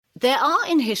There are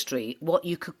in history what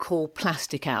you could call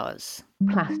plastic hours.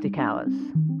 Plastic hours.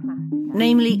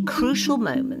 Namely, crucial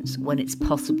moments when it's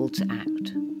possible to act.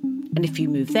 And if you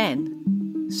move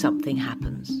then, something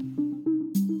happens.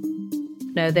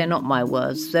 No, they're not my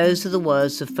words. Those are the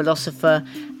words of philosopher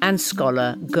and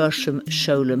scholar Gershom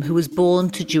Scholem, who was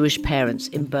born to Jewish parents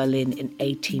in Berlin in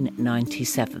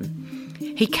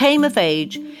 1897. He came of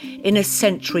age in a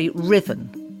century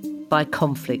riven by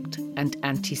conflict and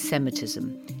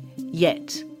anti-Semitism.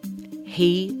 Yet,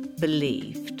 he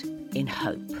believed in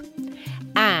hope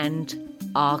and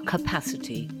our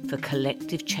capacity for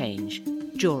collective change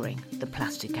during the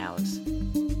plastic hours.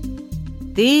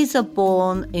 These are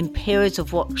born in periods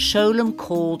of what Scholem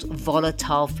called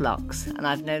volatile flux. And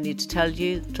I've no need to tell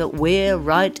you that we're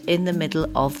right in the middle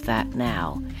of that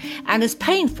now. And as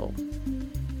painful,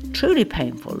 truly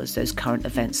painful as those current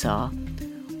events are,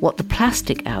 what the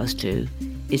plastic hours do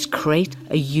is create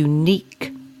a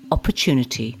unique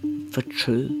opportunity for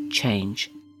true change.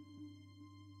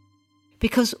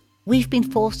 Because we've been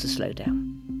forced to slow down.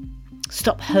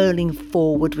 Stop hurling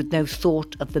forward with no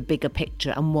thought of the bigger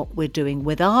picture and what we're doing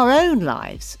with our own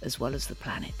lives as well as the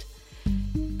planet.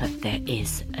 But there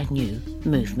is a new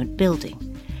movement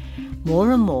building.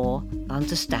 More and more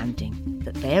understanding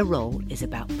that their role is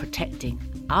about protecting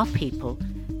our people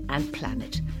and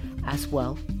planet as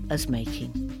well as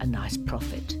making a nice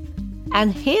profit.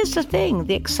 And here's the thing,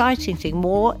 the exciting thing,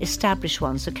 more established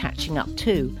ones are catching up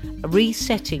too,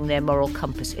 resetting their moral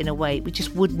compass in a way we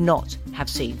just would not have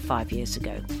seen 5 years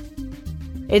ago.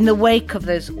 In the wake of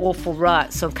those awful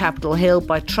riots on Capitol Hill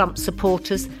by Trump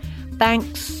supporters,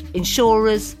 banks,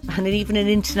 insurers, and even an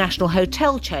international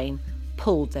hotel chain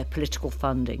pulled their political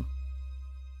funding.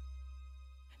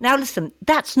 Now listen,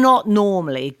 that's not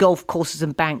normally golf courses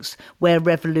and banks where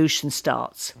revolution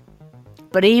starts.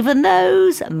 But even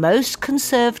those most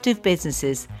conservative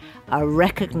businesses are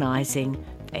recognising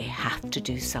they have to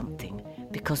do something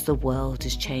because the world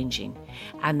is changing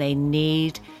and they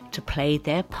need to play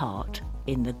their part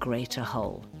in the greater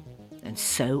whole. And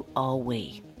so are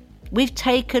we. We've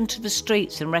taken to the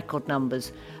streets in record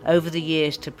numbers over the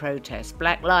years to protest.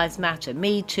 Black Lives Matter,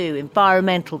 Me Too,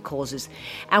 environmental causes,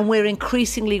 and we're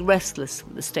increasingly restless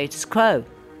with the status quo.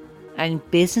 And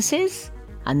businesses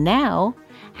are now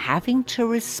having to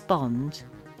respond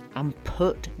and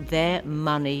put their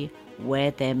money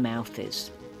where their mouth is.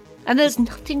 And there's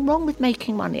nothing wrong with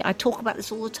making money. I talk about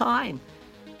this all the time.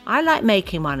 I like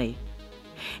making money.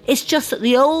 It's just that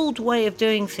the old way of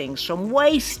doing things, from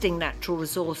wasting natural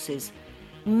resources,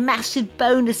 massive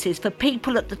bonuses for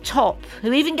people at the top,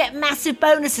 who even get massive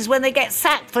bonuses when they get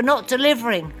sacked for not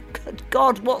delivering. Good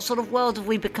God, what sort of world have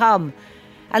we become?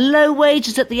 And low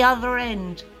wages at the other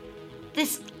end.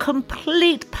 This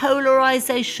complete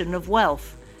polarisation of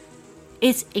wealth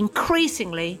is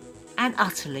increasingly and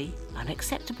utterly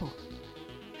unacceptable.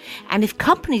 And if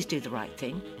companies do the right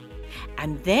thing,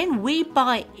 and then we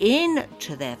buy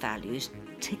into their values,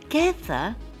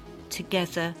 together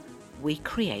we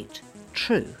create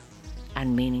true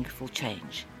and meaningful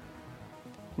change.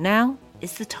 Now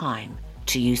is the time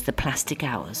to use the plastic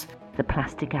hours. The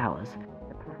plastic hours.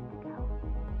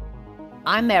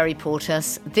 I'm Mary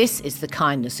Portas. This is The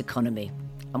Kindness Economy,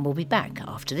 and we'll be back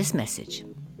after this message.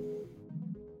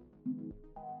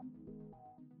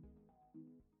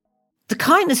 The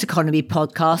Kindness Economy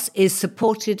podcast is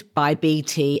supported by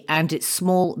BT and its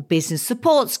Small Business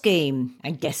Support Scheme.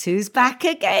 And guess who's back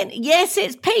again? Yes,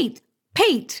 it's Pete.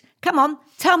 Pete, come on,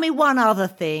 tell me one other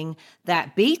thing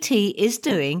that BT is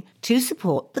doing to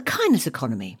support the kindness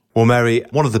economy. Well, Mary,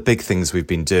 one of the big things we've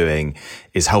been doing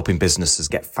is helping businesses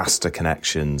get faster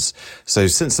connections. So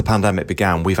since the pandemic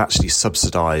began, we've actually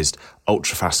subsidised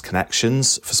ultra-fast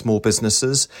connections for small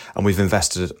businesses, and we've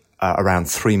invested around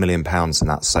 £3 million in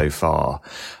that so far.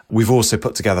 We've also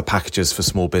put together packages for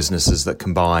small businesses that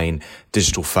combine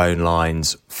digital phone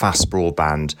lines, fast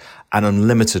broadband, and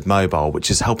unlimited mobile, which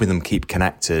is helping them keep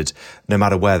connected no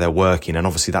matter where they're working. And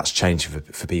obviously that's changing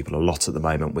for people a lot at the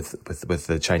moment with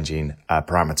the changing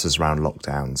parameters around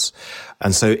lockdowns.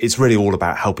 And so it's really all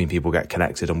about helping people get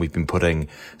connected. And we've been putting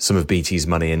some of BT's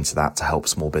money into that to help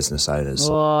small business owners.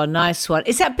 Oh, nice one.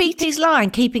 Is that BT's line,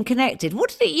 keeping connected? What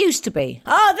did it used to be?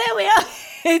 Oh, there we are.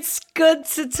 It's good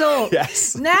to talk.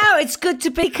 Yes. Now it's good to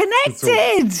be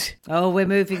connected. Oh, we're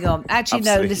moving on. Actually,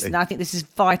 Absolutely. No, listen, I think this is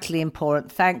vitally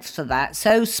important. Thanks for that.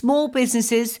 So small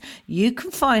businesses, you can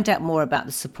find out more about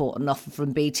the support and offer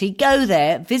from BT. Go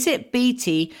there, visit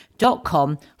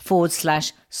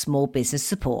bt.com/small business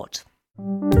support.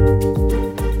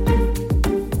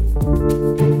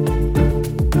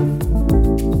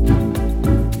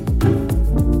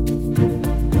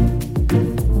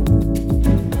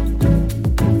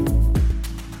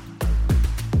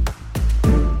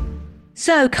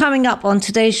 So coming up on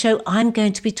today's show, I'm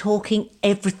going to be talking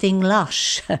everything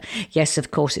Lush. Yes,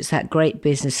 of course, it's that great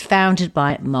business founded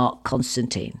by Mark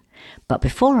Constantine. But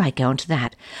before I go on to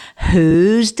that,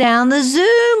 who's down the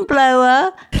Zoom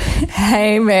blower?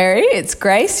 Hey Mary, it's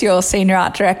Grace, your Senior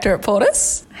Art Director at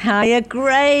Portis. Hiya,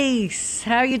 Grace.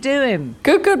 How are you doing?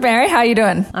 Good, Mary. How are you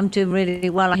doing? I'm doing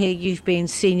really well. I hear you've been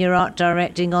senior art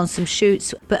directing on some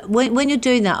shoots. But when you're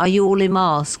doing that, are you all in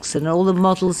masks and all the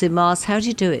models in masks? How do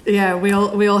you do it? Yeah, we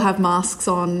all have masks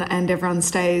on and everyone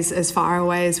stays as far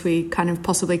away as we kind of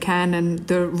possibly can. And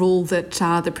the rule that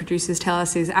the producers tell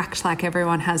us is act like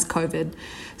everyone has COVID.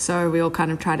 So we all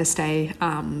kind of try to stay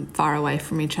far away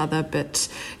from each other. But,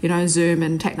 you know, Zoom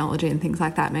and technology and things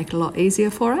like that make it a lot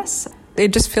easier for us.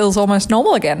 It just feels almost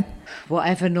normal again.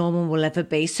 Whatever normal will ever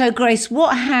be. So, Grace,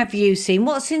 what have you seen?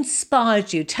 What's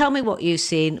inspired you? Tell me what you've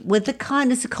seen with the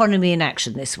kindness economy in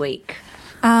action this week.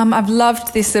 I've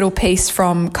loved this little piece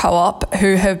from Co-op,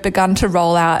 who have begun to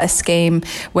roll out a scheme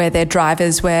where their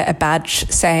drivers wear a badge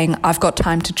saying, "I've got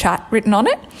time to chat," written on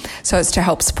it. So it's to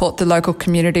help support the local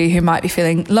community who might be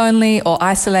feeling lonely or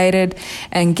isolated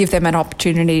and give them an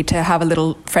opportunity to have a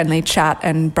little friendly chat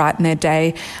and brighten their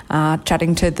day,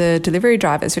 chatting to the delivery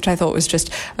drivers, which I thought was just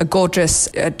a gorgeous,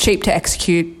 cheap to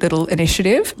execute little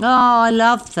initiative. Oh, I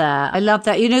love that. I love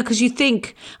that. You know, because you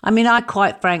think, I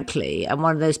quite frankly am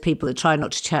one of those people that try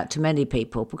not to chat to many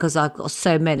people because I've got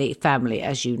so many family,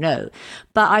 as you know.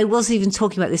 But I was even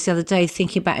talking about this the other day,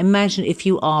 thinking about, imagine if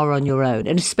you are on your own,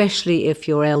 and especially if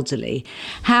you're elderly,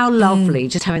 how lovely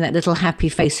just having that little happy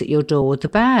face at your door with the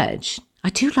badge. I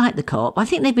do like the Co-op. I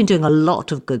think they've been doing a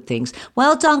lot of good things.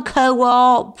 Well done,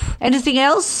 Co-op. Anything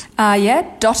else? Yeah,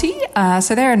 Dotty.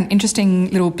 So they're an interesting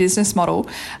little business model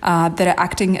that are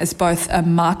acting as both a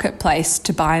marketplace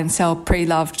to buy and sell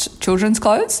pre-loved children's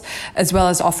clothes, as well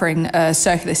as offering a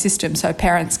circular system. So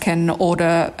parents can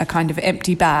order a kind of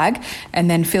empty bag and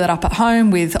then fill it up at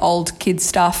home with old kids'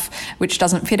 stuff, which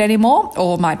doesn't fit anymore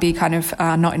or might be kind of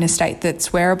not in a state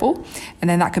that's wearable. And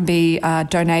then that can be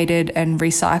donated and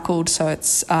recycled. So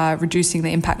it's reducing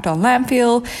the impact on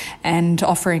landfill and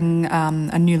offering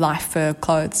a new life for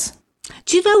clothes.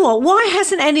 Do you know what? Why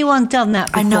hasn't anyone done that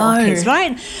before? I know. Kids,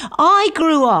 right? I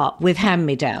grew up with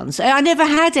hand-me-downs. I never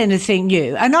had anything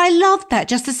new. And I loved that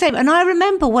just the same. And I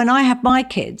remember when I had my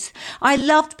kids, I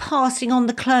loved passing on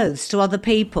the clothes to other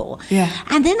people. Yeah.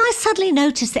 And then I suddenly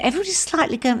noticed that everybody's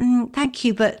slightly going, thank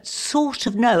you, but sort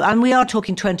of no. And we are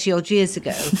talking 20-odd years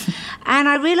ago. And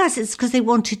I realised it's because they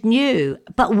wanted new.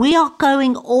 But we are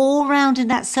going all round in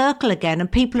that circle again. And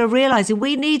people are realising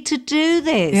we need to do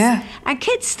this. Yeah. And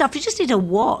kids' stuff, you just need a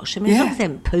wash. As long as they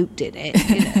haven't pooped in it,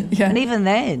 Yeah. And even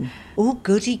then,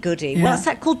 goody. Yeah. What's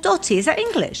that called? Dotty? Is that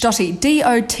English? Dotty,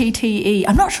 Dotte.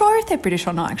 I'm not sure if they're British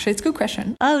or not, actually. It's a good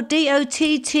question. Oh,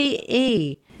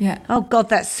 Dotte. Yeah. Oh, God,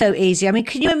 that's so easy.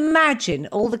 Can you imagine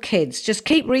all the kids just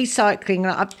keep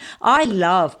recycling? I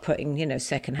love putting,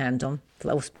 secondhand on,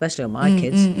 especially on my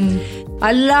kids.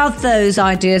 I love those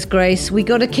ideas, Grace. We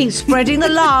got to keep spreading the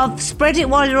love. Spread it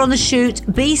while you're on the shoot.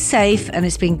 Be safe. And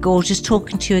it's been gorgeous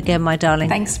talking to you again, my darling.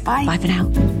 Thanks. Bye. Bye for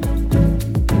now.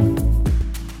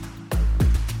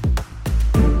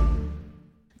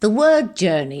 The word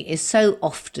journey is so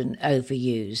often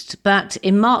overused, but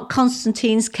in Mark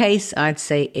Constantine's case, I'd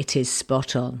say it is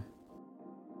spot on.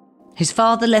 His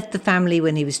father left the family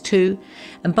when he was 2,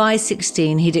 and by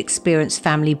 16 he'd experienced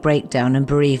family breakdown and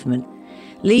bereavement.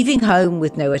 Leaving home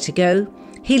with nowhere to go,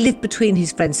 he lived between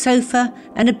his friend's sofa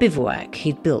and a bivouac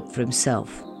he'd built for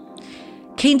himself.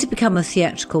 Keen to become a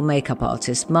theatrical makeup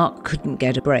artist, Mark couldn't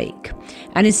get a break,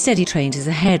 and instead he trained as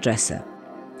a hairdresser.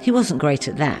 He wasn't great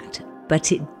at that,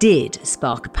 but it did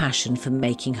spark a passion for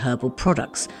making herbal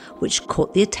products, which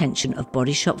caught the attention of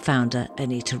Body Shop founder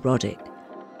Anita Roddick.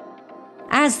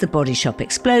 As the Body Shop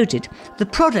exploded, the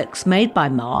products made by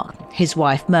Mark, his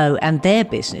wife Mo, and their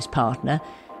business partner,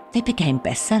 they became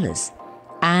bestsellers.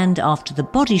 And after the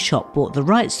Body Shop bought the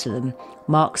rights to them,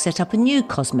 Mark set up a new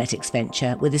cosmetics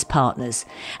venture with his partners,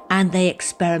 and they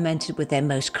experimented with their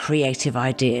most creative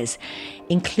ideas,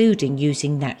 including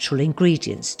using natural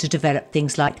ingredients to develop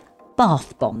things like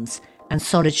bath bombs and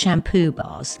solid shampoo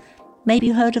bars. Maybe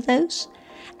you heard of those?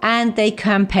 And they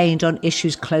campaigned on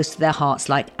issues close to their hearts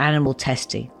like animal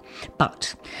testing.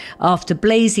 But after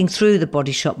blazing through the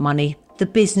Body Shop money, the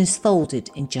business folded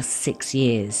in just 6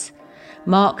 years.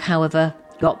 Mark, however,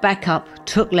 got back up,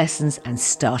 took lessons and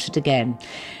started again.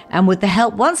 And with the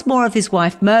help once more of his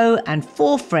wife Mo and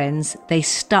 4 friends, they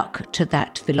stuck to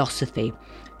that philosophy.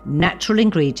 Natural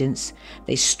ingredients,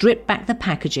 they stripped back the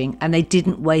packaging, and they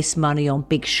didn't waste money on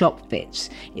big shop fits.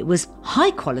 It was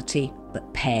high quality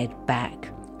but pared back.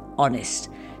 Honest.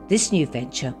 This new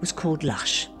venture was called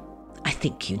Lush. I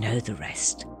think you know the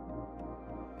rest.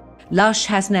 Lush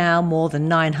has now more than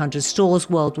 900 stores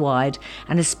worldwide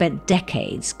and has spent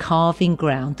decades carving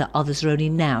ground that others are only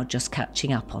now just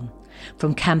catching up on.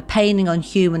 From campaigning on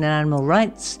human and animal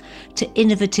rights to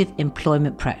innovative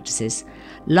employment practices,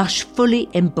 Lush fully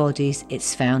embodies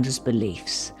its founders'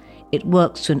 beliefs. It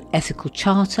works to an ethical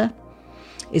charter,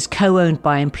 is co-owned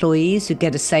by employees who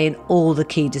get a say in all the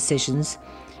key decisions,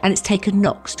 and it's taken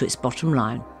knocks to its bottom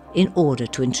line in order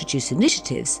to introduce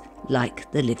initiatives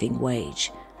like the living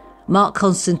wage. Mark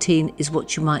Constantine is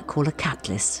what you might call a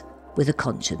capitalist with a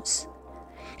conscience.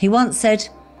 He once said,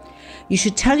 "You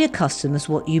should tell your customers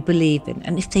what you believe in,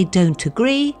 and if they don't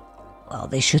agree, well,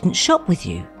 they shouldn't shop with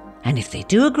you. And if they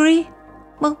do agree,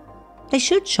 well, they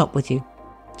should shop with you."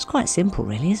 It's quite simple,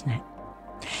 really, isn't it?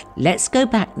 Let's go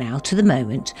back now to the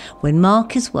moment when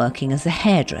Mark is working as a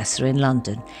hairdresser in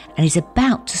London and he's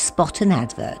about to spot an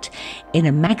advert in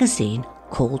a magazine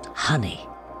called Honey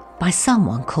by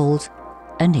someone called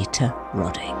Anita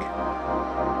Roddick.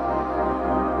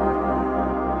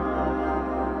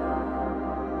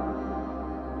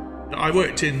 I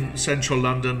worked in central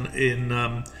London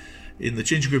in the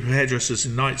Ginger Group of Hairdressers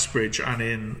in Knightsbridge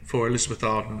and for Elizabeth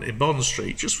Arden in Bond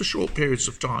Street, just for short periods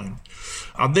of time.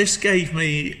 And this gave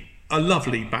me a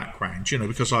lovely background,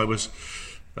 because I was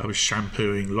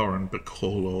shampooing Lauren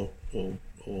Bacall or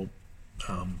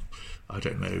I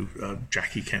don't know,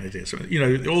 Jackie Kennedy or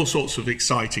something, all sorts of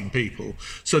exciting people.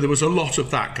 So there was a lot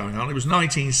of that going on. It was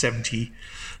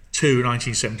 1972,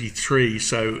 1973,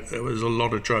 so there was a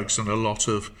lot of drugs and a lot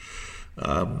of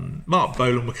Mark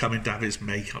Bolan would come in to have his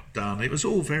makeup done. It was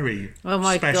all very Oh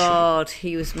my special. God,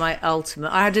 he was my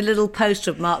ultimate. I had a little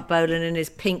poster of Mark Bolan in his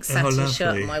pink satin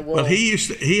shirt on my wall. Well,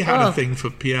 he had a thing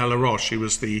for Pierre Laroche, who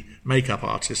was the makeup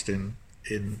artist in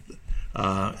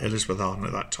Elizabeth Arden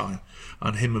at that time,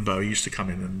 and him and Bowie used to come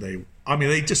in and they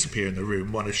disappear in the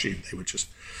room. One assumed they were just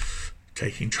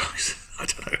taking drugs. I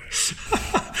don't know.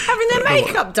 Having their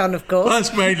makeup done, of course.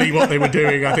 That's mainly what they were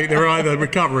doing. I think they were either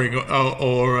recovering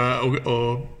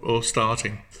or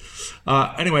starting.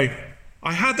 Anyway,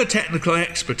 I had the technical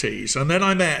expertise, and then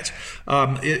I met.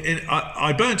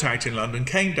 I burnt out in London,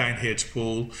 came down here to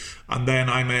Poole, and then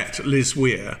I met Liz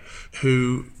Weir,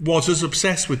 who was as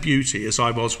obsessed with beauty as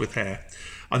I was with hair,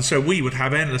 and so we would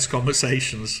have endless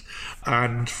conversations,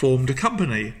 and formed a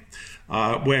company.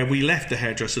 Where we left the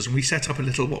hairdressers and we set up a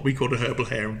little what we called a herbal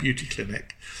hair and beauty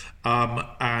clinic,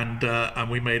 and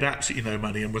we made absolutely no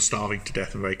money and were starving to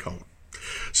death and very cold.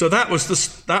 So that was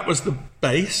the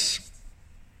base.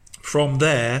 From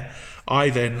there, I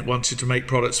then wanted to make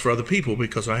products for other people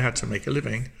because I had to make a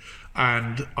living,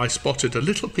 and I spotted a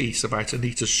little piece about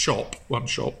Anita's shop, one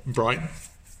shop in Brighton,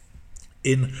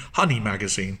 in Honey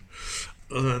magazine.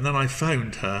 And then I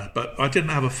phoned her, but I didn't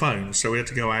have a phone, so we had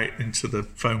to go out into the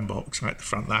phone box out the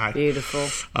front of the house. Beautiful.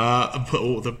 And put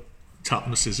all the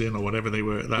tuppences in or whatever they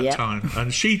were at that time.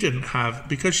 And she didn't have,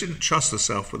 because she didn't trust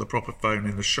herself with a proper phone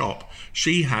in the shop,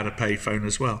 she had a pay phone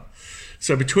as well.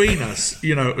 So between us,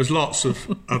 it was lots of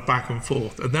back and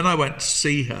forth. And then I went to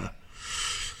see her.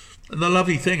 And the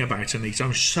lovely thing about Anita,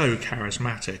 I'm so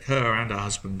charismatic, her and her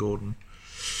husband, Gordon.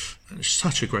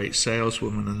 Such a great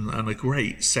saleswoman and a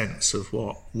great sense of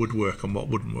what would work and what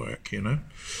wouldn't work, I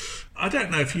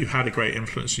don't know if you've had a great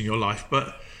influence in your life,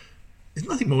 but there's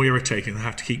nothing more irritating than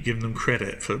have to keep giving them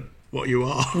credit for what you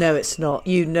are. No, it's not.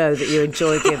 You know that you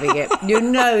enjoy giving it. You're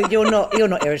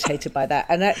not irritated by that.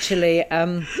 And actually,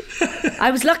 I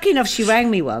was lucky enough, she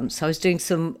rang me once. I was doing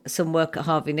some work at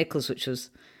Harvey Nichols, which was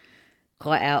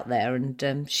quite out there,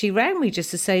 and she rang me just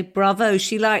to say bravo.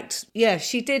 She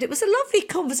did. It was a lovely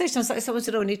conversation. I was like, someone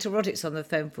said, Anita Roddick's on the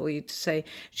phone for you to say.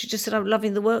 She just said, I'm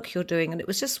loving the work you're doing, and it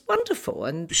was just wonderful.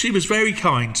 And she was very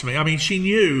kind to me. I mean, she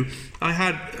knew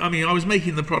I was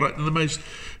making the product in the most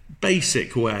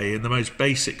basic way, in the most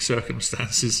basic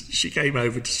circumstances. She came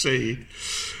over to see.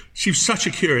 She was such a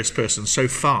curious person, so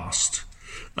fast.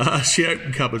 She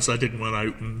opened cupboards I didn't want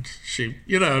opened. She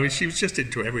was just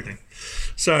into everything.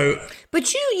 So,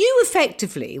 but you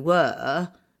effectively were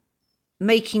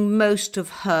making most of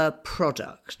her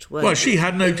product. Well, she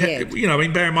had no.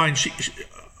 Bear in mind,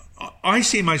 I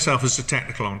see myself as a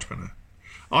technical entrepreneur.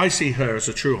 I see her as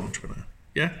a true entrepreneur.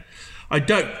 Yeah, I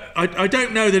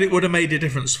don't know that it would have made a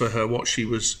difference for her what she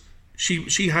was.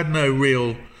 She had no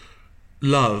real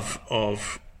love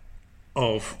of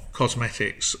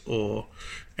cosmetics or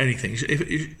anything.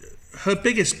 Her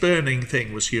biggest burning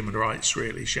thing was human rights,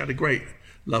 really. She had a great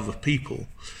love of people.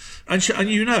 And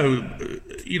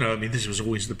I mean, this was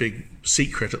always the big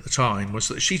secret at the time, was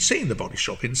that she'd seen the Body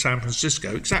Shop in San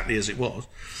Francisco exactly as it was,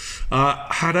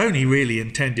 had only really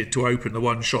intended to open the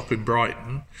one shop in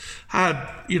Brighton,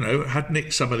 had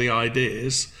nicked some of the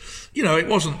ideas. It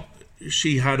wasn't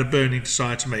she had a burning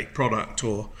desire to make product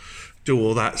or do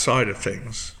all that side of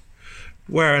things.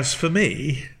 Whereas for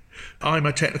me, I'm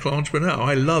a technical entrepreneur.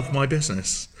 I love my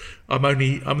business. I'm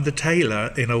the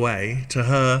tailor, in a way, to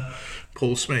her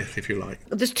Paul Smith, if you like.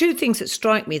 There's two things that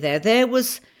strike me there. There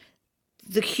was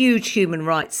the huge human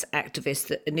rights activist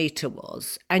that Anita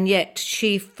was, and yet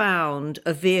she found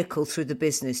a vehicle through the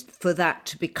business for that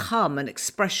to become an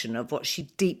expression of what she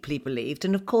deeply believed.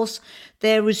 And of course,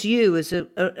 there was you as a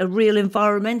real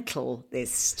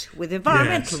environmentalist with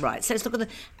environmental rights. Let's look at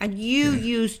and you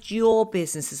used your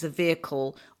business as a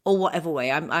vehicle, or whatever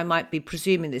way, I might be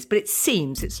presuming this, but it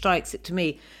strikes it to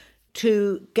me,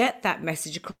 to get that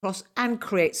message across and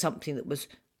create something that was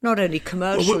not only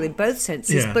commercial in both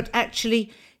senses, but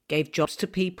actually gave jobs to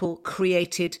people,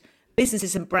 created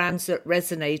businesses and brands that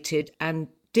resonated and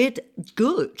did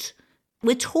good.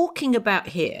 We're talking about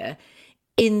here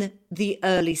in the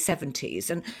early 70s.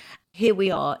 And here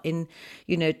we are in,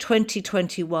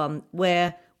 2021,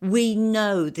 where we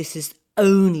know this is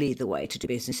only the way to do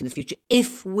business in the future.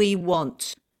 If we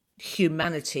want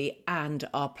humanity and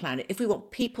our planet, if we want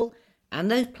people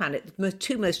and the planet, the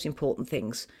two most important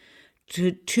things,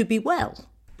 to be well.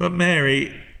 But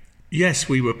Mary, yes,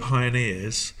 we were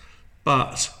pioneers,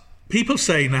 but people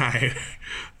say now,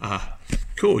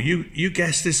 cool, you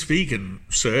guessed this vegan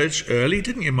surge early,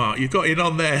 didn't you, Mark? You got in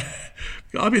on there.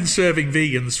 I've been serving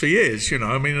vegans for years,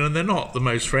 and they're not the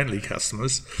most friendly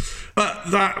customers.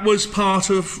 But that was part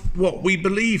of what we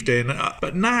believed in.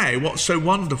 But now what's so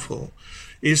wonderful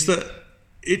is that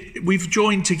we've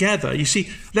joined together. You see,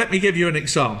 let me give you an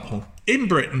example. In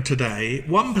Britain today,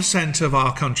 1% of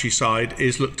our countryside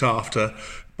is looked after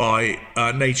by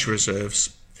nature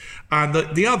reserves, and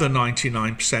the other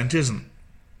 99% isn't.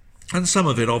 And some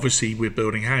of it, obviously, we're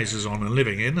building houses on and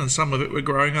living in, and some of it we're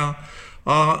growing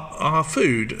our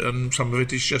food, and some of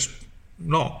it is just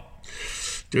not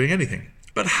doing anything.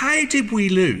 But how did we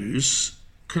lose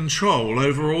control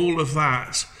over all of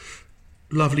that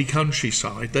lovely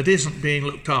countryside that isn't being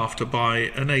looked after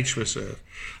by a nature reserve?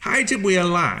 How did we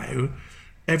allow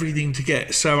everything to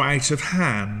get so out of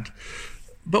hand?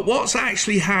 But what's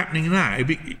actually happening now,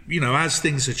 as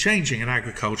things are changing in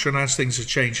agriculture and as things are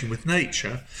changing with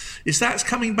nature, is that's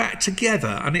coming back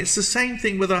together. And it's the same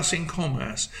thing with us in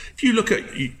commerce. If you look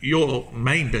at your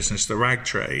main business, the rag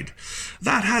trade,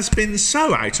 that has been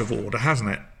so out of order,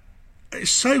 hasn't it?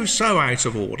 It's so out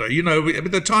of order. By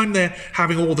the time they're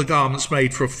having all the garments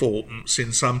made for affordance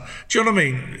in some, do you know what I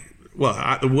mean? Well,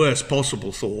 at the worst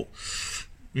possible thought,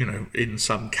 in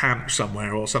some camp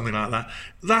somewhere or something like that,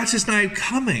 that is now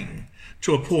coming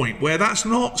to a point where that's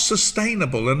not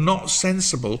sustainable and not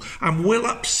sensible and will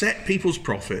upset people's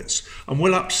profits and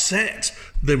will upset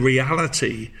the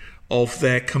reality of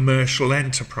their commercial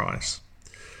enterprise.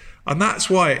 And that's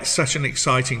why it's such an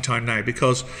exciting time now,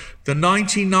 because the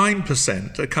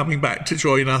 99% are coming back to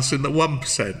join us in the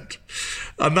 1%.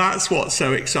 And that's what's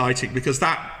so exciting, because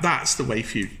that's the way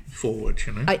forward,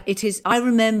 It is. I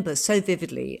remember so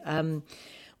vividly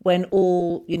when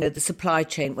all, the supply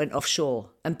chain went offshore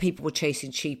and people were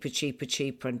chasing cheaper,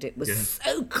 and it was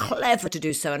so clever to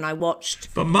do so. And I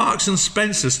watched. But Marks and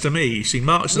Spencer's, to me, you see,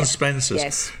 Marks and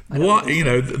Spencer's,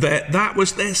 that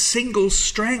was their single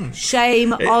strength.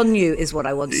 Shame on you is what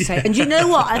I want to say. And you know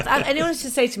what? Anyone wants to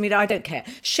say to me that I don't care.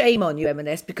 Shame on you,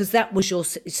 M&S, because that was your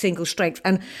single strength.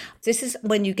 And this is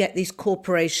when you get these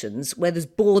corporations where there's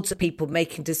boards of people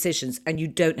making decisions and you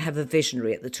don't have a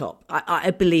visionary at the top.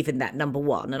 I believe in that, number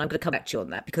one. And I'm going to come back to you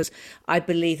on that, because I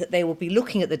believe that they will be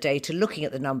looking at the data, looking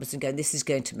at the numbers and going, this is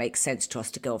going to make sense to us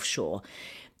to go offshore.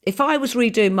 If I was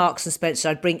redoing Marks and Spencer,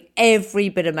 I'd bring every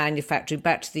bit of manufacturing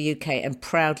back to the UK and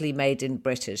proudly made in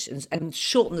British and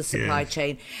shorten the supply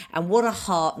chain. And what a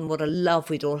heart and what a love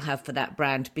we'd all have for that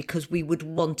brand, because we would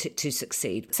want it to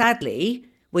succeed. Sadly,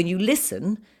 when you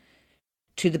listen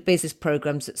to the business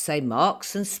programs that say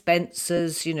Marks and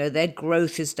Spencer's, their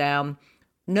growth is down,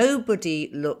 nobody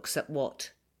looks at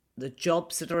what the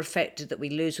jobs that are affected that we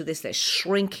lose with this. They're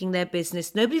shrinking their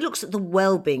business. Nobody looks at the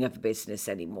well-being of a business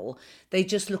anymore. They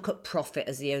just look at profit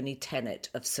as the only tenet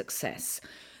of success,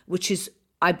 which is,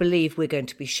 I believe, we're going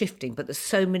to be shifting. But there's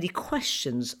so many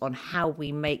questions on how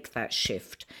we make that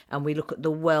shift, and we look at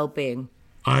the well-being.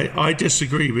 I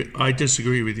disagree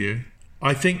with you.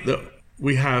 I think that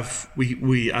we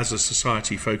as a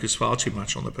society focus far too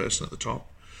much on the person at the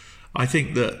top. I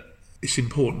think that it's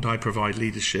important I provide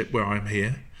leadership where I'm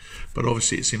here. But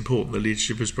obviously it's important the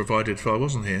leadership was provided if I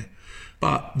wasn't here.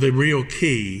 But the real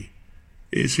key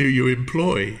is who you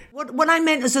employ. What I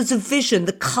meant was as a vision,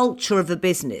 the culture of a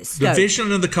business. The vision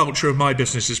and the culture of my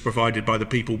business is provided by the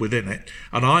people within it.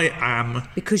 And I am...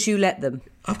 Because you let them.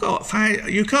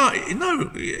 You can't...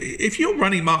 No, if you're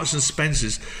running Marks and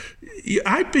Spencer's,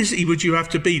 how busy would you have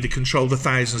to be to control the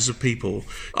thousands of people?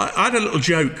 I had a little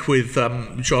joke with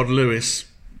John Lewis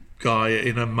guy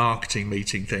in a marketing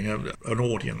meeting thing, an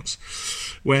audience,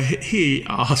 where he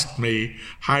asked me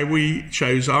how we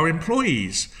chose our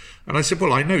employees. And I said,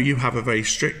 well, I know you have a very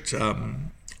strict...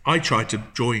 I tried to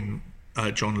join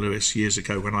John Lewis years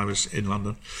ago when I was in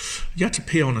London. You had to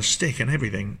pee on a stick and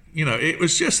everything. It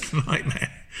was just a nightmare.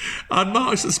 And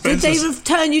Marks and Spencer's... Did they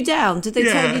turn you down? Did they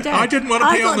turn you down? I didn't want to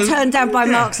pee on the... I got turned down by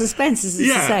Marks and Spencer's.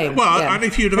 It's the same. Well, and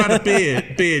if you'd have had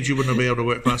a beard, you wouldn't have been able to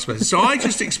work for Marks and Spencer's. So I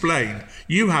just explained,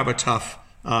 you have a tough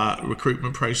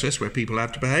recruitment process where people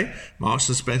have to behave. Marks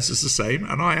and Spencer's the same,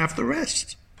 and I have the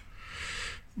rest.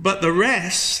 But the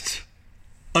rest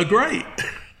are great.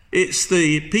 It's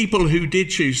the people who did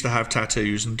choose to have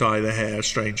tattoos and dye their hair a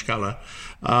strange colour,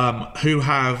 who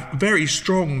have very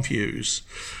strong views.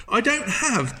 I don't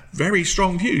have very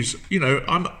strong views.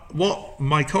 I'm what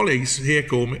my colleagues here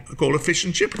call a fish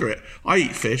and chip hypocrite. I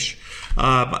eat fish,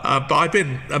 but I've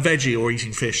been a veggie or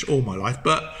eating fish all my life,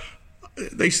 but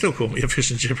they still call me a fish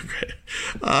and chip hypocrite.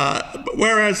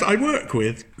 Whereas I work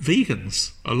with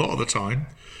vegans a lot of the time,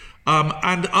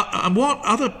 and what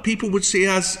other people would see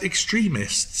as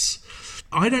extremists,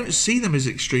 I don't see them as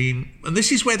extreme. And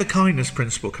this is where the kindness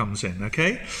principle comes in,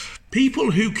 okay?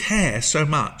 People who care so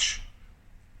much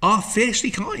are fiercely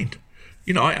kind.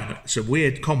 It's a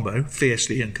weird combo,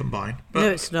 fiercely and combined. No,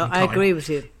 it's not. I agree with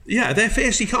you. Yeah, they're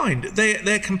fiercely kind.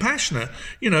 They're compassionate.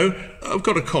 I've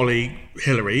got a colleague,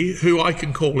 Hilary, who I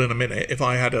can call in a minute if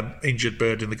I had an injured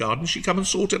bird in the garden. She'd come and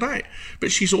sort it out.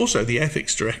 But she's also the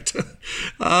ethics director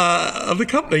of the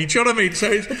company. Do you know what I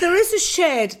mean? But there is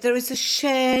a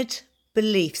shared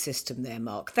belief system there,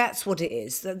 Mark. That's what it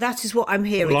is. That is what I'm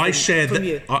hearing from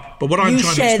you. But what I'm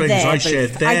trying to explain is I share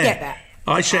their... I get that.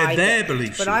 I share their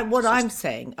beliefs. But what I'm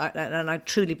saying, and I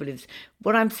truly believe this,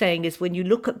 what I'm saying is when you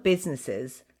look at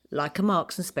businesses like a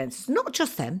Marks and Spencer's, not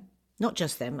just them. I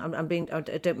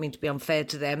don't mean to be unfair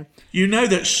to them. You know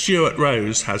that Stuart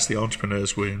Rose has the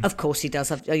entrepreneur's wound. Of course he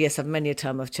does. I've many a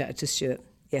time I've chatted to Stuart.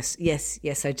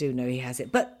 Yes, I do know he has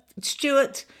it. But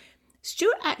Stuart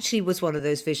actually was one of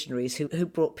those visionaries who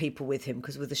brought people with him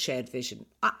because with a shared vision.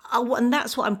 And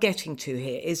that's what I'm getting to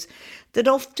here, is that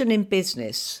often in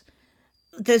business,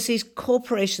 there's these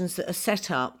corporations that are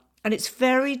set up and it's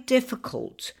very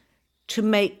difficult to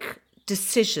make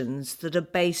decisions that are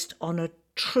based on a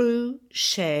true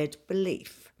shared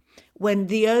belief when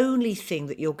the only thing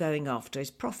that you're going after is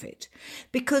profit.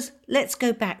 Because let's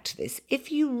go back to this.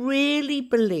 If you really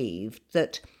believe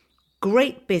that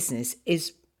great business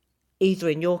is either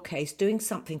in your case doing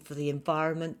something for the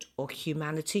environment or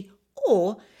humanity,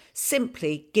 or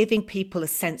simply giving people a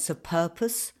sense of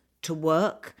purpose to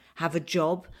work, have a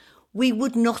job, we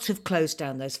would not have closed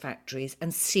down those factories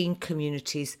and seen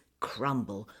communities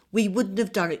crumble. We wouldn't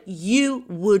have done it. You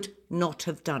would not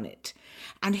have done it.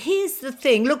 And here's the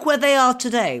thing, look where they are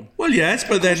today. Well, yes,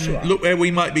 but then look where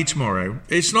we might be tomorrow.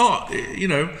 It's not,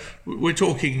 we're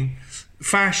talking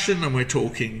fashion and we're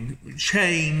talking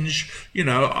change.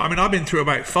 I've been through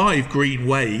about 5 green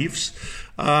waves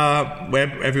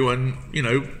where everyone,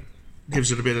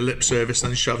 gives it a bit of lip service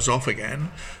and then shoves off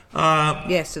again.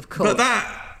 Yes, of course.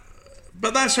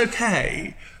 But that's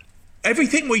okay.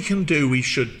 Everything we can do, we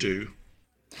should do.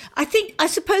 I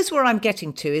suppose where I'm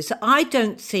getting to is that I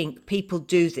don't think people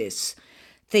do this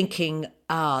thinking,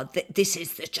 this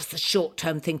is just a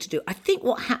short-term thing to do. I think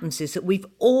what happens is that we've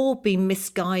all been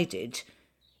misguided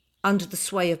under the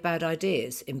sway of bad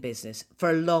ideas in business for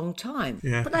a long time.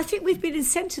 Yeah. But I think we've been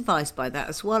incentivised by that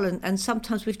as well, and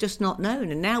sometimes we've just not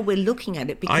known, and now we're looking at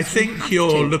it because I think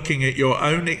you're looking at your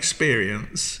own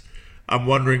experience and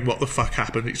wondering what the fuck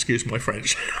happened, excuse my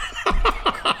French.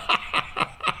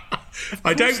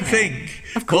 I don't think.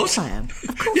 Of course I am.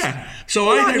 Of course. Yeah. So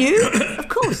well, I don't. You? Of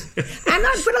course.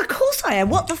 But of course I am.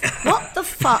 What the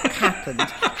fuck happened?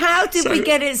 How did we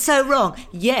get it so wrong?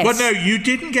 Yes. Well, no, you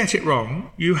didn't get it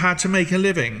wrong. You had to make a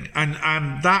living, and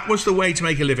that was the way to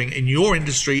make a living in your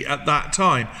industry at that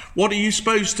time. What are you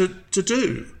supposed to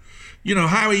do?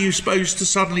 How are you supposed to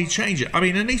suddenly change it? I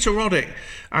mean, Anita Roddick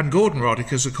and Gordon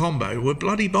Roddick as a combo were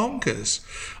bloody bonkers.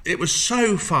 It was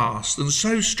so fast and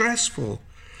so stressful.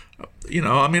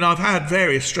 I mean, I've had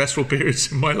various stressful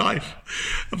periods in my life,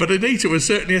 but Anita was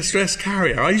certainly a stress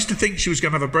carrier. I used to think she was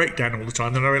going to have a breakdown all the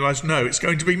time, then I realised, no, it's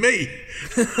going to be me.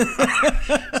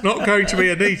 It's not going to be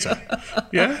Anita.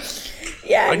 Yeah?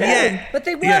 Yeah, no, but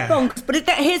they were bonkers. But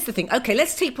here's the thing. Okay,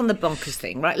 let's keep on the bonkers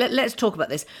thing, right? Let's talk about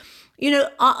this.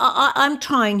 I'm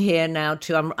trying here now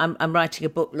I'm writing a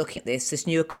book looking at this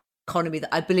new economy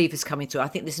that I believe is coming through. I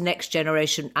think this next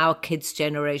generation, our kids'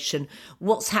 generation,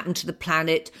 what's happened to the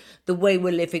planet, the way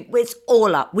we're living, it's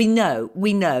all up. We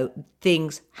know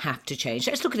things have to change.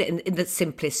 Let's look at it in the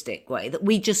simplistic way that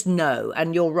we just know.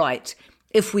 And you're right.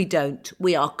 If we don't,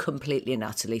 we are completely and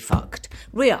utterly fucked.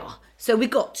 We are. So we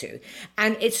got to.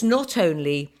 And it's not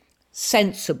only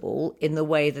sensible in the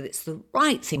way that it's the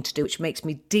right thing to do, which makes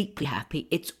me deeply happy,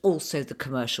 it's also the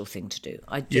commercial thing to do.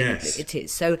 I do believe it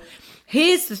is. So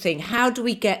here's the thing. How do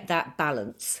we get that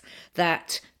balance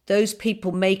that those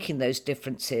people making those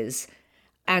differences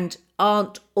and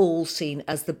aren't all seen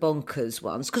as the bonkers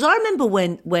ones? Because I remember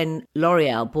when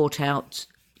L'Oreal bought out,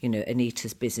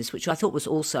 Anita's business, which I thought was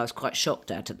also, I was quite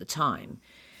shocked at the time,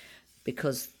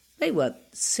 because they weren't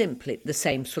simply the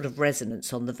same sort of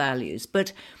resonance on the values.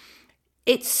 But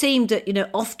it seemed that,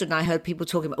 often I heard people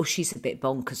talking about, oh, she's a bit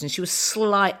bonkers. And she was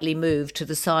slightly moved to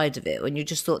the side of it when you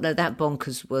just thought, no, that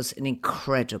bonkers was an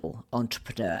incredible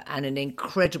entrepreneur and an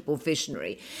incredible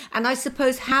visionary. And I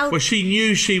suppose Well, she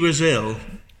knew she was ill.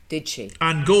 Did she?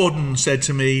 And Gordon said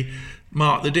to me,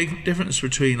 Mark, the difference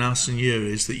between us and you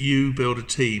is that you build a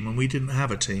team and we didn't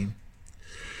have a team.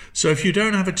 So if you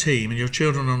don't have a team and your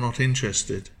children are not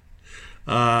interested,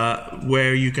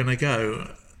 where are you going to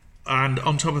go? And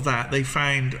on top of that,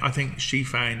 I think she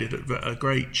found it a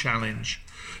great challenge.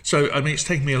 So, I mean, it's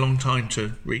taken me a long time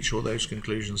to reach all those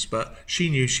conclusions, but she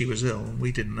knew she was ill and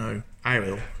we didn't know how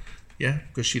ill. Yeah,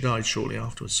 because she died shortly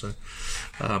afterwards. So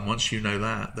once you know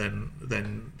that,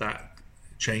 then that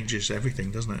changes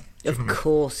everything, doesn't it? Of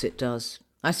course it does.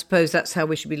 I suppose that's how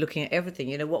we should be looking at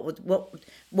everything. What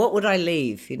would I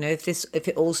leave? If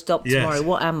it all stopped tomorrow,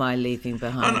 what am I leaving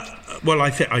behind?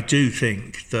 I do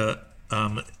think that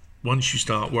once you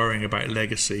start worrying about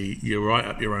legacy, you're right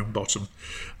up your own bottom.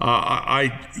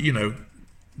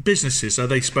 Businesses, are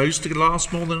they supposed to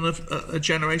last more than a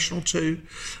generation or two?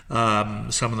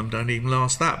 Some of them don't even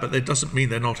last that, but that doesn't mean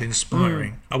they're not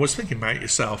inspiring. I was thinking about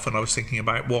yourself, and I was thinking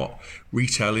about what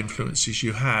retail influences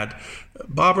you had.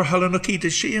 Barbara Halanuki,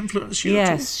 did she influence you at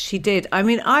all? Yes, she did. I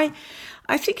mean, I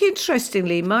think,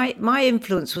 interestingly, my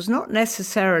influence was not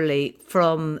necessarily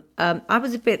from, I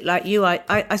was a bit like you.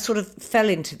 I sort of fell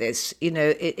into this,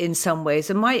 in some ways.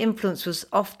 And my influence was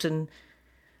often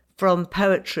from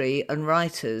poetry and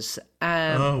writers.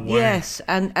 Oh, wow. Yes,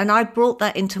 and I brought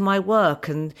that into my work.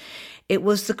 And it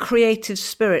was the creative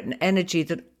spirit and energy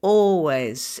that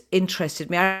always interested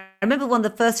me. I remember one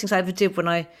of the first things I ever did when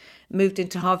I moved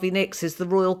into Harvey Nicks is the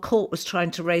Royal Court was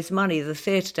trying to raise money, the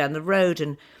theatre down the road.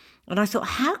 And I thought,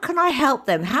 how can I help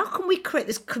them? How can we create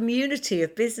this community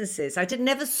of businesses? I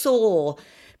never saw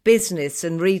business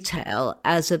and retail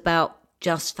as about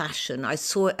just fashion. I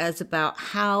saw it as about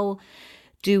how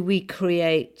do we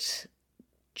create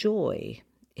joy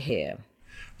here?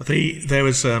 There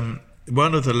was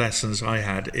one of the lessons I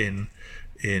had in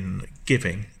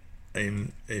giving,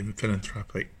 in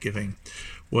philanthropic giving,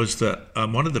 was that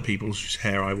one of the people whose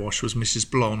hair I washed was Mrs.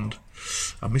 Blonde.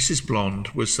 And Mrs. Blonde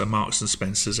was Marks and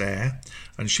Spencer's heir,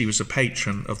 and she was a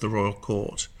patron of the Royal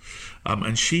Court.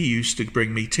 And she used to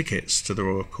bring me tickets to the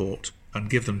Royal Court and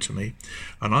give them to me.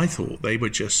 And I thought they were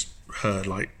just her,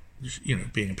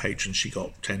 being a patron, she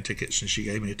got 10 tickets and she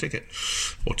gave me a ticket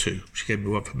or two. She gave me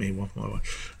one for me, one for my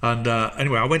wife. And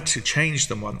anyway, I went to change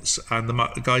them once, and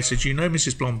the guy said,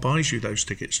 Mrs. Blonde buys you those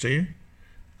tickets, do you?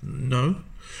 No.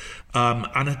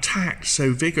 And attacked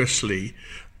so vigorously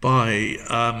by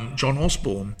John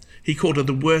Osborne. He called her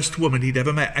the worst woman he'd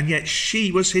ever met, and yet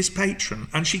she was his patron,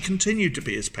 and she continued to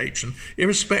be his patron,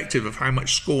 irrespective of how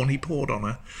much scorn he poured on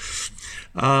her.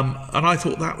 And I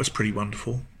thought that was pretty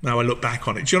wonderful. Now I look back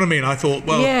on it. Do you know what I mean? I thought,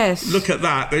 well, yes. Look at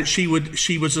that she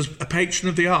was a patron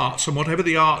of the arts, and whatever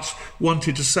the arts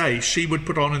wanted to say, she would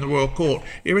put on in the Royal Court,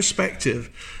 irrespective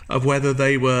of whether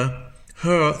they were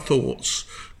her thoughts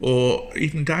or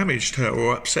even damaged her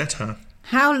or upset her.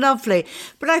 How lovely.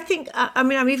 But I think,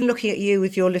 I'm even looking at you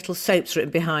with your little soaps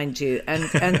written behind you and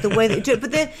the way that you do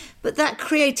it. But that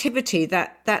creativity,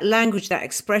 that language, that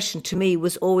expression to me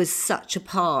was always such a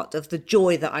part of the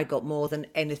joy that I got more than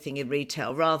anything in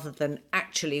retail, rather than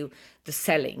actually the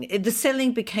selling. The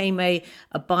selling became a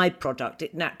byproduct.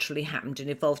 It naturally happened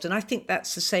and evolved. And I think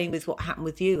that's the same with what happened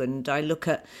with you. And I looked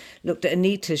at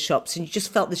Anita's shops, and you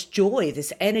just felt this joy,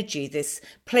 this energy, this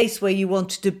place where you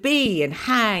wanted to be and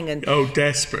hang. And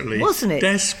desperately. Wasn't it?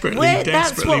 Desperately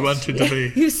wanted to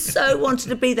be. You so wanted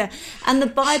to be there. And the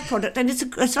byproduct, and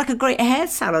it's like a great hair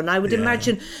salon. I would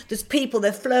imagine there's people,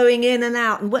 they're flowing in and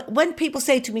out. And when people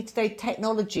say to me today,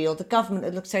 technology, or the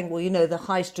government are saying, well, the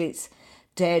high street's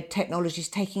dead, technology's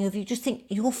taking over, you just think,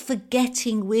 you're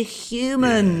forgetting we're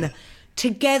human.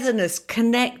 Togetherness,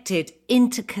 connected,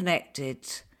 interconnected.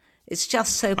 It's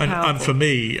just so powerful. And for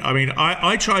me,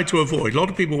 I try to avoid, a lot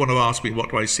of people want to ask me,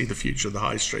 what do I see the future of the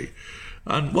high street?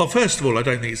 And well, first of all, I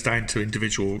don't think it's down to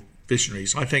individual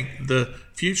visionaries. I think the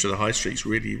future of the high street is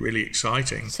really, really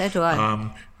exciting. So do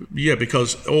I.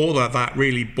 Because all of that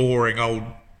really boring old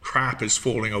crap is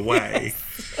falling away.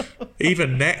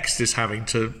 Even Next is having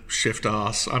to shift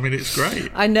arse. It's great.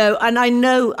 I know,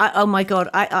 oh my God,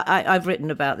 I've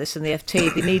written about this in the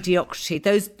FT, the mediocrity,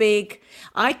 those big,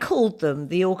 I called them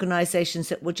the organisations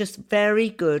that were just very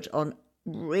good on,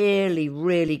 really,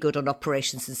 really good on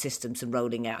operations and systems and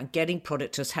rolling out and getting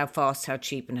product to us, how fast, how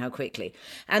cheap and how quickly.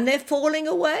 And they're falling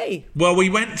away. Well, we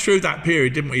went through that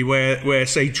period, didn't we, where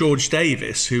say, George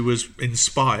Davis, who was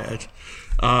inspired,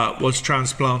 was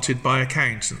transplanted by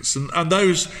accountants, and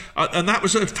that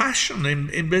was a fashion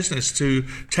in business, to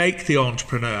take the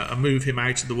entrepreneur and move him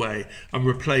out of the way and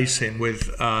replace him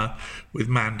with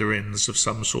mandarins of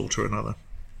some sort or another.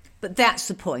 But that's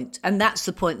the point, and that's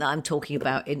the point that I'm talking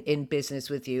about in business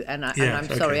with you. And I'm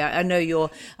sorry, I know you're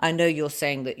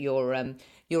saying that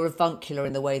you're avuncular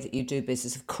in the way that you do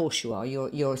business. Of course you are.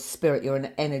 You're a spirit. You're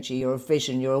an energy. You're a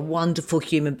vision. You're a wonderful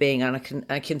human being, and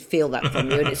I can feel that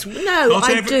from you. And it's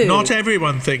I do. Not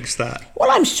everyone thinks that. Well,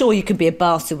 I'm sure you can be a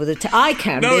bastard with I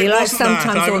can be like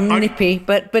sometimes, or nippy,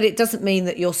 but it doesn't mean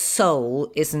that your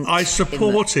soul isn't. I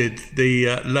supported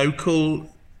the local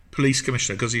police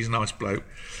commissioner because he's a nice bloke,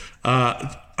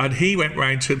 and he went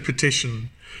round to petition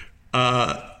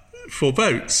for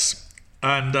votes.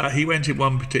 And he went in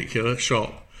one particular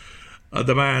shop.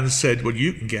 The man said, well,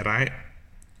 you can get out.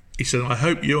 He said, I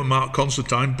hope you and Mark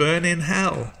Constantine burn in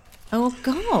hell. Oh,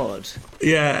 God.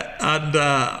 Yeah,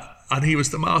 and he was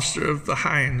the master of the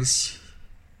hounds.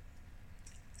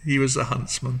 He was a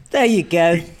huntsman. There you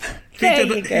go. He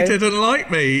didn't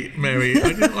like me, Mary. He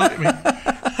didn't like me.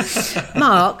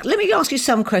 Mark, let me ask you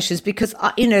some questions, because,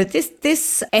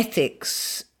 this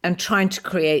ethics and trying to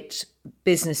create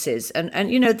businesses, and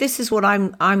this is what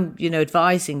I'm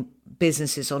advising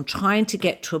businesses on, trying to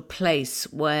get to a place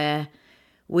where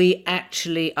we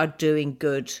actually are doing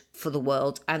good for the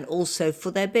world and also for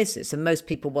their business. And most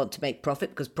people want to make profit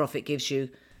because profit gives you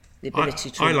the ability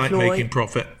to employ. I like making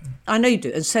profit. I know you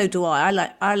do, and so do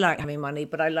I. I like having money,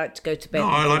 but I like to go to bed. No,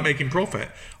 I like making profit.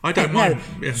 I don't mind.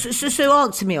 Yeah. So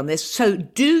answer me on this. So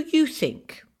do you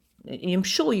think, I'm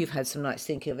sure you've had some nights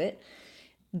thinking of it,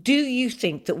 do you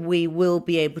think that we will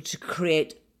be able to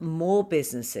create more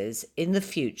businesses in the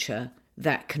future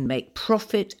that can make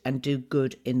profit and do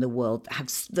good in the world,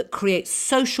 that create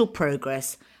social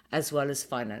progress as well as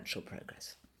financial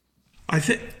progress? I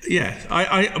think,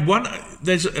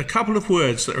 there's a couple of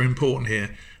words that are important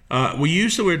here. We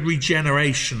use the word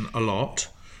regeneration a lot,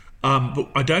 but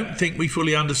I don't think we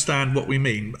fully understand what we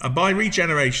mean. By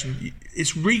regeneration,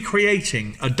 it's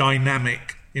recreating a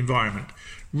dynamic environment.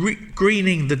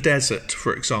 Greening the desert,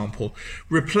 for example,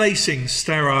 replacing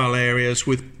sterile areas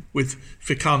with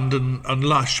fecund and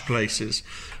lush places.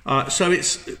 So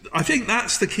I think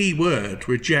that's the key word,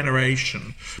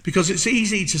 regeneration, because it's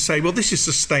easy to say, well, this is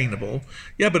sustainable.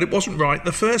 Yeah, but it wasn't right in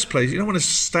the first place. You don't want to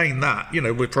sustain that.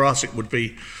 For us, it would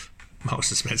be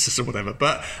Marks and Spencer's or whatever.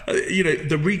 But,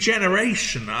 the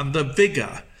regeneration and the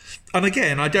vigour. And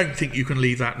again, I don't think you can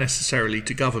leave that necessarily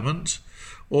to government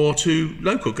or to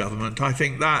local government. I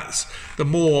think that's the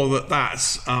more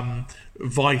that's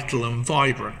vital and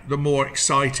vibrant, the more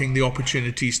exciting the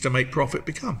opportunities to make profit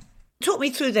become. Talk me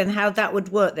through then how that would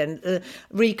work then,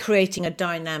 recreating a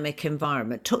dynamic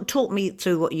environment. Talk me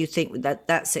through what you think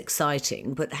that's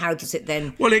exciting, but how does it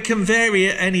then... Well, it can vary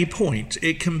at any point.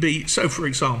 It can be, so for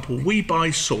example, we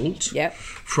buy salt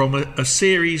from a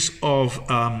series of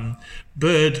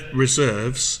bird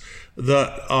reserves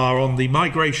that are on the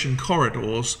migration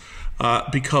corridors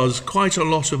because quite a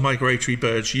lot of migratory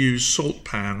birds use salt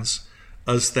pans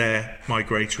as their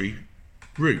migratory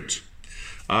route.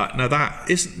 Now, that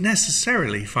isn't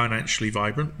necessarily financially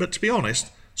vibrant, but to be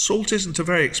honest, salt isn't a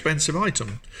very expensive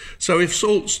item. So if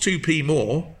salt's 2p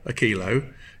more a kilo,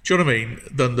 do you know what I mean,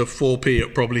 than the 4p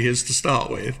it probably is to start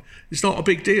with, it's not a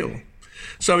big deal.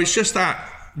 So it's just that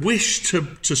wish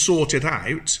to sort it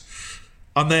out,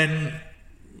 and then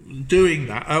doing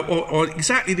that, or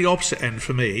exactly the opposite end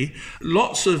for me.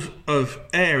 Lots of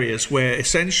areas where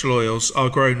essential oils are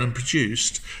grown and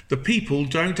produced, the people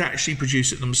don't actually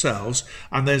produce it themselves,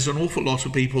 and there's an awful lot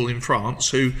of people in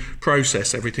France who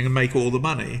process everything and make all the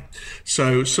money.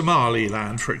 So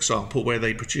Somaliland, for example, where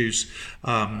they produce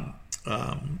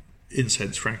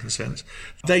incense, frankincense,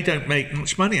 they don't make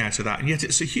much money out of that, and yet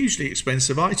it's a hugely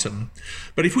expensive item.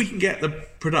 But if we can get the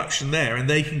production there, and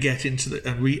they can get into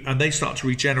and they start to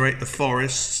regenerate the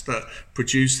forests that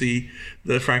produce the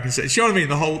frankincense, you know what I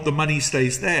mean? The money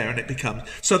stays there, and it becomes.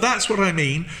 So that's what I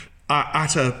mean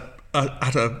at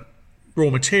a raw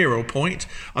material point.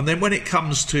 And then when it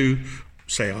comes to,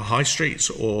 say, our high streets,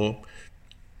 or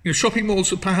shopping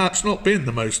malls have perhaps not been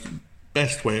the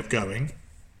best way of going.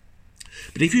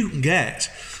 But if you can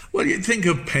you think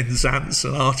of Penzance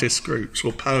and artist groups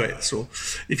or poets, or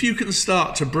if you can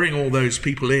start to bring all those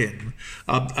people in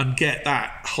and get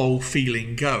that whole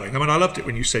feeling going. I mean, I loved it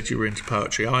when you said you were into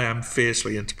poetry. I am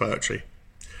fiercely into poetry.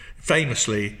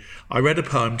 Famously, I read a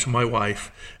poem to my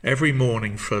wife every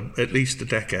morning for at least a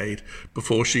decade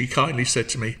before she kindly said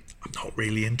to me, "I'm not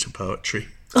really into poetry."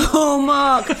 Oh,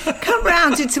 Mark, come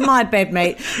round into my bed,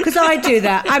 mate, because I do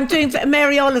that. I'm doing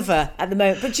Mary Oliver at the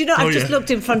moment. But, I've just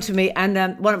looked in front of me,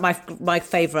 and one of my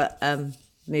favourite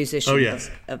musicians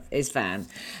is Van.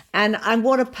 And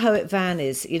what a poet Van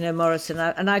is, Morrison.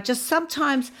 And I just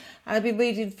sometimes, and I've been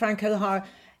reading Frank O'Hara,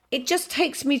 it just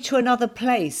takes me to another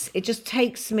place. It just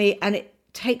takes me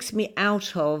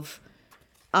out of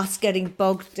us getting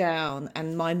bogged down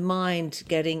and my mind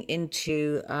getting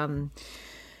into...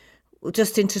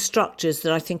 just into structures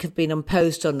that I think have been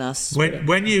imposed on us.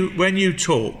 When you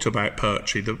talked about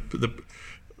poetry,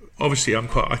 obviously I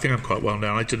think I'm quite well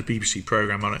known. I did a BBC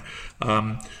programme on it.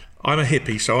 I'm a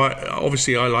hippie, so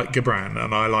I like Gibran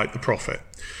and I like The Prophet,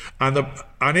 and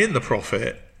in The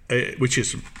Prophet, which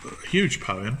is a huge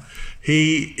poem,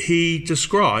 he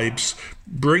describes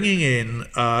bringing in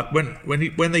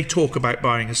when they talk about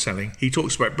buying and selling, he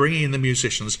talks about bringing in the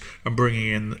musicians and bringing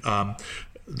in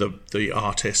the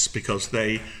artists, because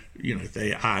they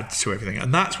add to everything.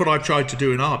 And that's what I've tried to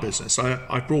do in our business.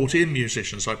 I brought in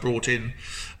musicians, I brought in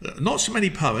not so many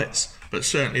poets, but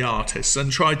certainly artists,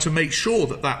 and tried to make sure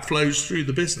that flows through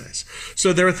the business.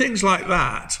 So there are things like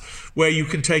that where you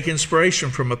can take inspiration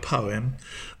from a poem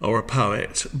or a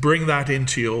poet, bring that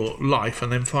into your life,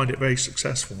 and then find it very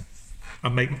successful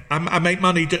and make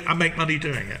money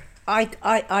doing it.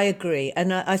 I agree,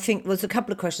 and I think there's a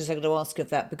couple of questions I'm going to ask of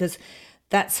that, because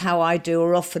that's how I do,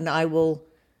 or often I will,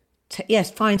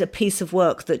 find a piece of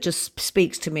work that just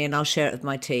speaks to me, and I'll share it with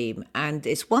my team, and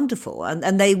it's wonderful.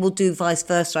 And they will do vice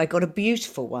versa. I got a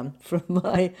beautiful one from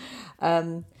my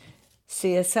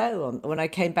CSO when I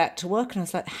came back to work, and I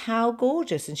was like, how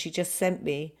gorgeous. And she just sent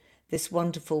me this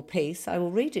wonderful piece. I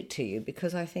will read it to you,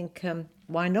 because I think,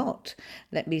 why not?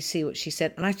 Let me see what she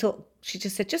said. And I thought, she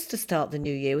just said, just to start the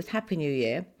new year with Happy New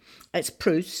Year. It's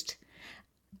Proust.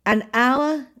 An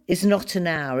hour is not an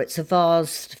hour. It's a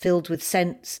vase filled with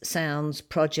scents, sounds,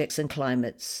 projects and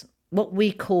climates. What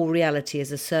we call reality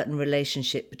is a certain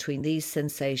relationship between these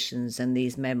sensations and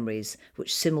these memories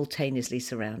which simultaneously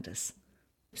surround us.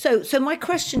 So my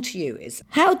question to you is,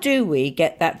 how do we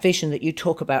get that vision that you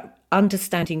talk about,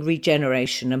 understanding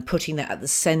regeneration and putting that at the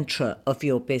centre of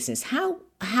your business?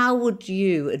 How would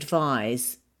you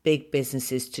advise big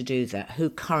businesses to do that who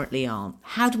currently aren't?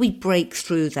 How do we break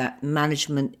through that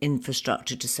management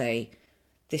infrastructure to say,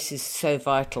 this is so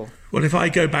vital? Well, if I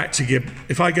go back to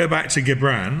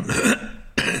Gibran,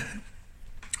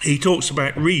 he talks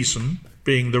about reason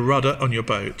being the rudder on your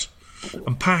boat,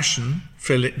 and passion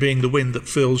being the wind that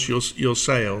fills your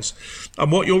sails.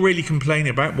 And what you're really complaining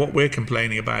about, what we're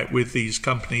complaining about with these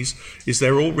companies, is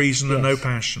they're all reason and no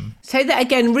passion. Say that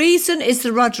again. Reason is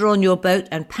the rudder on your boat,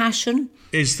 and passion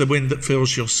is the wind that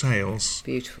fills your sails.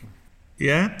 Beautiful.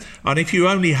 Yeah? And if you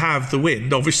only have the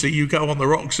wind, obviously you go on the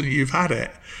rocks and you've had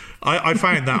it. I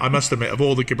found that, I must admit, of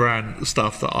all the Gibran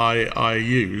stuff that I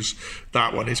use,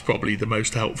 that one is probably the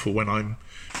most helpful when I'm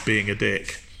being a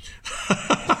dick.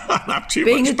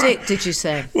 Being a dick, did you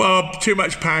say? Well, too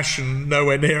much passion,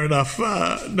 nowhere near enough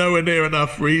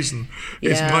reason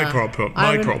is my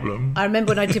problem. I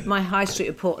remember when I did my High Street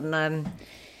report, and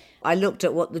I looked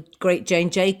at what the great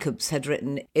Jane Jacobs had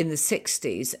written in the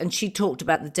 60s, and she talked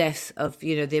about the death of,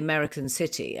 the American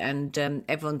city, and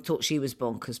everyone thought she was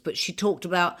bonkers, but she talked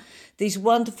about these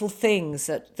wonderful things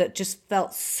that just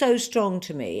felt so strong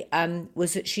to me,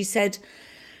 was that she said,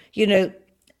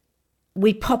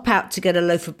 we pop out to get a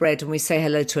loaf of bread and we say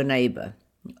hello to a neighbour,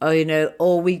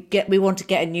 or we want to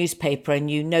get a newspaper and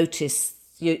you notice,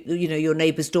 you know, your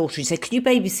neighbour's daughter, you say, can you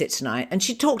babysit tonight? And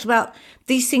she talked about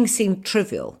these things seem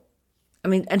trivial. I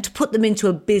mean, and to put them into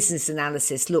a business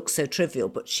analysis looks so trivial,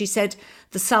 but she said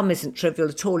the sum isn't trivial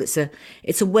at all. It's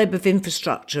a web of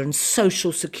infrastructure and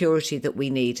social security that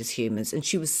we need as humans. And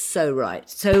she was so right.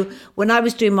 So when I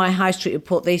was doing my High Street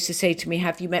report, they used to say to me,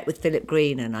 have you met with Philip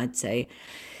Green? And I'd say,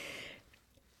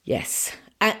 yes.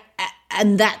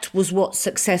 And that was what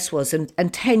success was.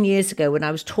 And 10 years ago, when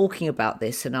I was talking about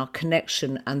this and our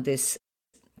connection and this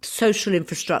social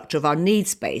infrastructure of our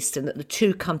needs-based, and that the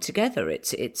two come together,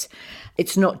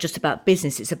 it's not just about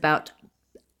business, it's about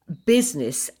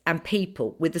business and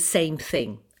people with the same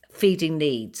thing, feeding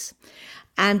needs.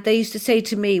 And they used to say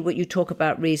to me, what you talk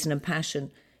about reason and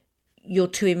passion, you're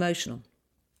too emotional.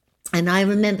 And I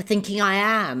remember thinking,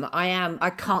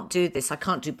 I can't do this, I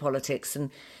can't do politics. And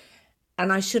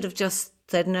I should have just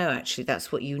said, no, actually,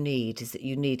 that's what you need, is that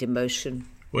you need emotion.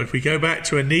 Well, if we go back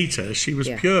to Anita, she was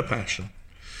pure passion.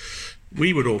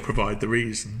 We would all provide the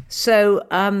reason. So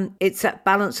it's that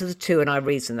balance of the two, and I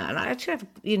reason that. And I actually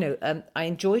have, I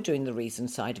enjoy doing the reason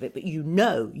side of it, but you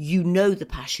know the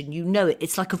passion, you know it.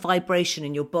 It's like a vibration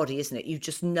in your body, isn't it? You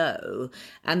just know,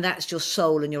 and that's your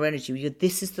soul and your energy.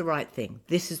 This is the right thing.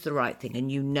 This is the right thing,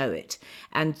 and you know it.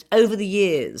 And over the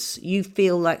years, you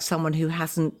feel like someone who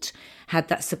hasn't had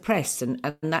that suppressed, and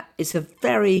that is a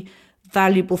very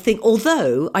valuable thing.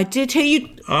 Although I did hear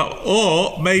you,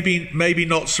 or maybe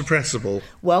not suppressible.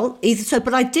 Well, either so.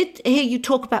 But I did hear you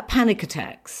talk about panic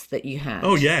attacks that you had.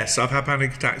 Oh yes, I've had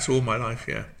panic attacks all my life.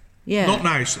 Yeah. Not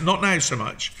now so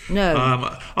much.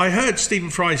 No. I heard Stephen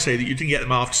Fry say that you didn't get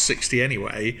them after 60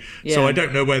 anyway. Yeah. So I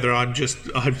don't know whether I've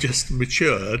just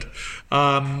matured.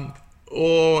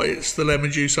 Or it's the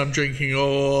lemon juice I'm drinking,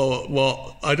 or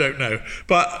what, I don't know.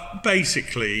 But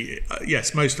basically,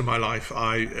 yes, most of my life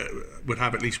I would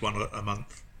have at least one a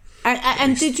month.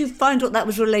 And did you find what that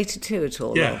was related to at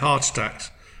all? Yeah, heart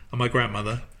attacks. And my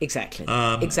grandmother. Exactly.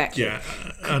 Exactly. Yeah,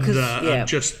 and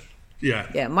just, yeah.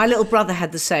 Yeah, my little brother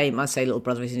had the same. I say little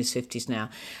brother, he's in his 50s now.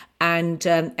 And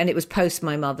it was post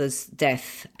my mother's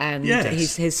death. And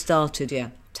he's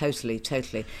started, totally.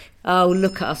 Oh,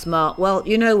 look at us, Mark. Well,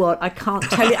 you know what? I can't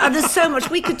tell you. There's so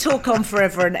much. We could talk on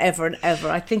forever and ever and ever.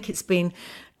 I think it's been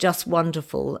just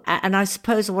wonderful. And I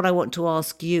suppose what I want to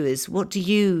ask you is, what do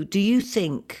you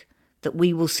think that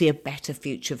we will see a better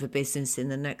future for business in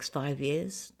the next 5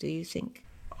 years? Do you think?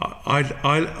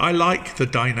 I like the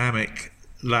dynamic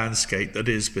landscape that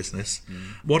is business.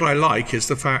 What I like is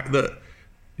the fact that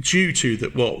due to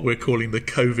what we're calling the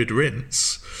COVID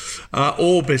rinse,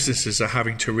 all businesses are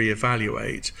having to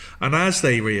reevaluate. And as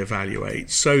they reevaluate,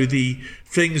 so the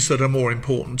things that are more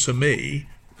important to me,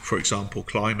 for example,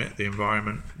 climate, the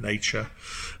environment, nature,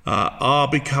 are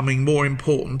becoming more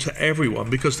important to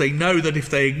everyone, because they know that if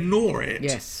they ignore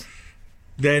it,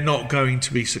 they're not going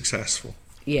to be successful.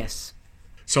 Yes.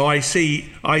 So I see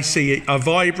a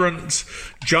vibrant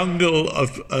jungle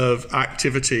of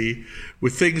activity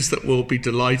with things that we'll be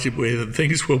delighted with and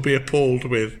things we'll be appalled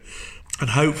with.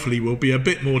 And hopefully we'll be a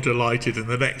bit more delighted in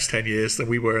the next 10 years than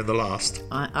we were in the last.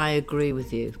 I agree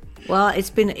with you. Well, it's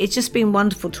just been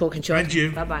wonderful talking to you. And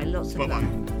you. Bye-bye. Lots of love.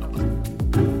 Bye-bye.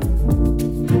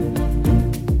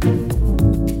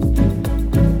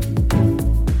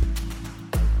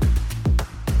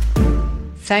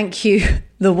 Thank you,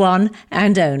 the one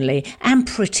and only and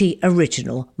pretty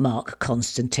original Mark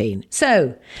Constantine.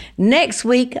 So, next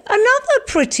week, another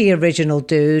pretty original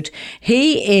dude.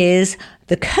 He is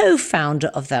the co-founder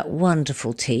of that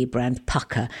wonderful tea brand,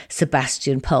 Pucker,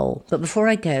 Sebastian Pole. But before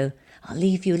I go, I'll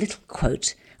leave you a little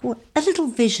quote, or a little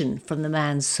vision from the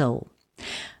man's soul.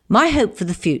 My hope for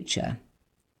the future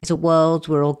is a world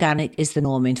where organic is the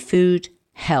norm in food,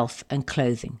 health and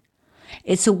clothing.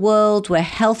 It's a world where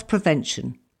health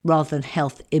prevention, rather than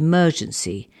health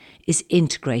emergency, is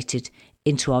integrated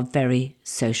into our very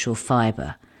social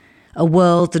fibre. A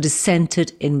world that is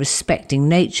centred in respecting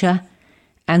nature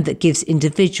and that gives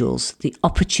individuals the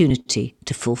opportunity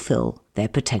to fulfil their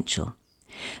potential.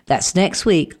 That's next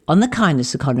week on The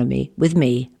Kindness Economy with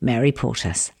me, Mary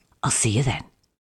Portas. I'll see you then.